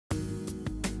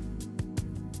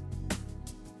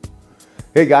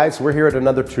Hey guys, we're here at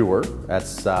another tour.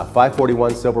 That's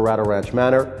 541 Silverado Ranch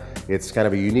Manor. It's kind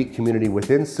of a unique community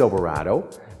within Silverado.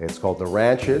 It's called The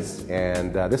Ranches,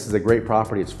 and this is a great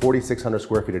property. It's 4,600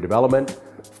 square feet of development,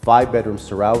 5 bedrooms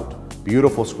throughout,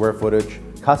 beautiful square footage,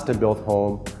 custom built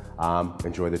home.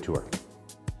 Enjoy the tour.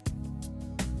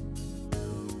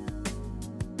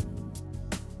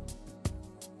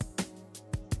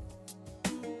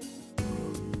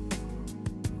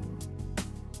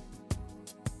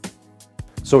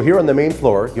 So here on the main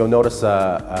floor, you'll notice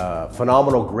a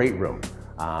phenomenal great room.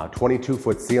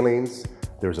 22-foot ceilings.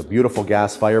 There's a beautiful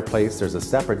gas fireplace. There's a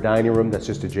separate dining room that's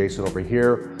just adjacent over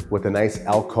here with a nice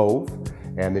alcove.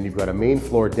 And then you've got a main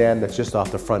floor den that's just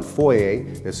off the front foyer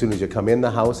as soon as you come in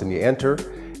the house and you enter.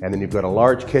 And then you've got a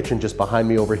large kitchen just behind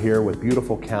me over here with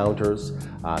beautiful counters,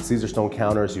 Caesar stone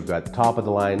counters. You've got top of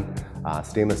the line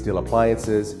stainless steel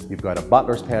appliances. You've got a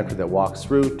butler's pantry that walks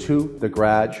through to the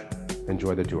garage.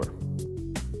 Enjoy the tour.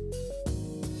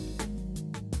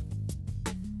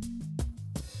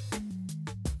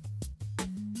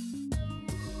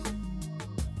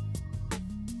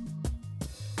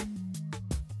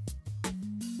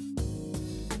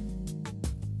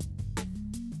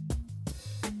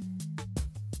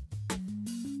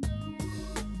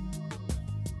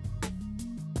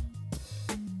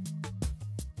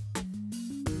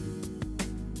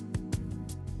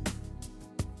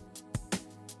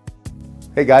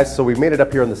 Hey guys, so we've made it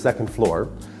up here on the second floor.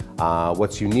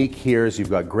 What's unique here is you've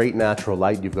got great natural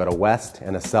light. You've got a west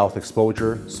and a south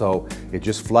exposure, so it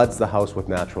just floods the house with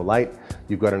natural light.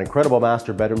 You've got an incredible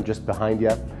master bedroom just behind you.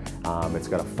 It's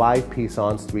got a 5-piece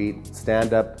ensuite,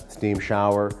 stand-up steam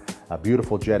shower, a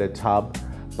beautiful jetted tub.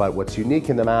 But what's unique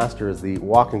in the master is the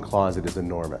walk-in closet is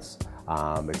enormous.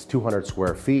 It's 200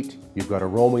 square feet. You've got a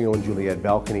Romeo and Juliet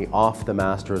balcony off the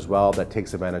master as well that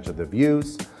takes advantage of the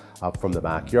views up from the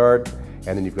backyard.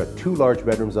 And then you've got 2 large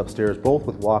bedrooms upstairs, both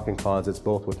with walk-in closets,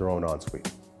 both with their own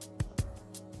ensuite.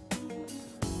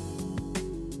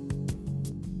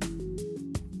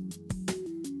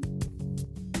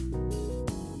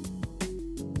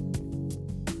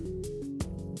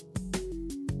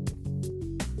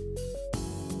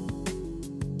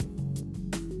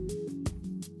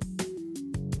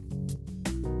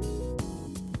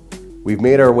 We've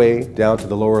made our way down to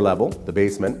the lower level, the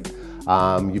basement.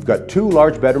 You've got 2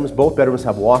 large bedrooms. Both bedrooms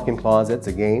have walk-in closets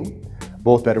again.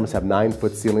 Both bedrooms have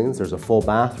 9-foot ceilings. There's a full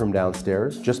bathroom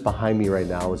downstairs. Just behind me right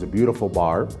now is a beautiful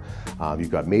bar. You've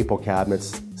got maple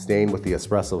cabinets stained with the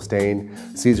espresso stain,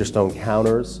 Caesar stone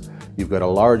counters. You've got a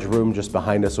large room just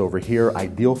behind us over here,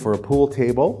 ideal for a pool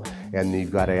table. And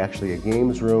you've got actually a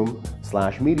games room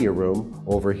 / media room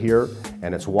over here,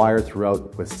 and it's wired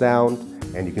throughout with sound,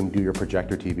 and you can do your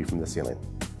projector TV from the ceiling.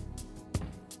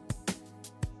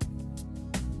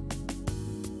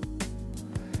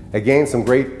 Again, some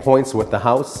great points with the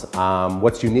house.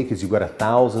 What's unique is you've got a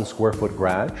 1,000 square foot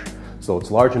garage. So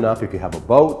it's large enough if you have a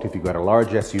boat, if you've got a large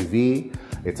SUV.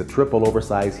 It's a triple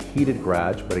oversized heated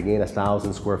garage, but again, a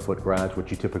 1,000 square foot garage,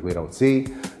 which you typically don't see.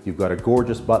 You've got a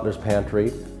gorgeous butler's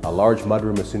pantry, a large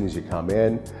mudroom as soon as you come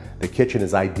in. The kitchen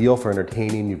is ideal for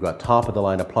entertaining. You've got top of the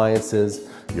line appliances,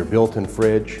 your built-in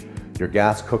fridge, your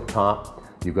gas cooktop.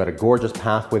 You've got a gorgeous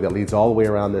pathway that leads all the way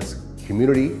around this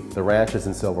community, the ranches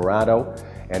in Silverado.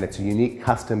 And it's a unique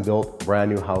custom-built, brand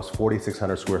new house,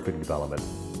 4,600 square feet development.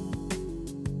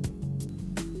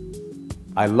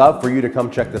 I'd love for you to come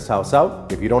check this house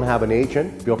out. If you don't have an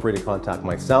agent, feel free to contact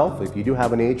myself. If you do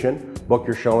have an agent, book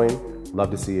your showing. Love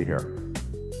to see you here.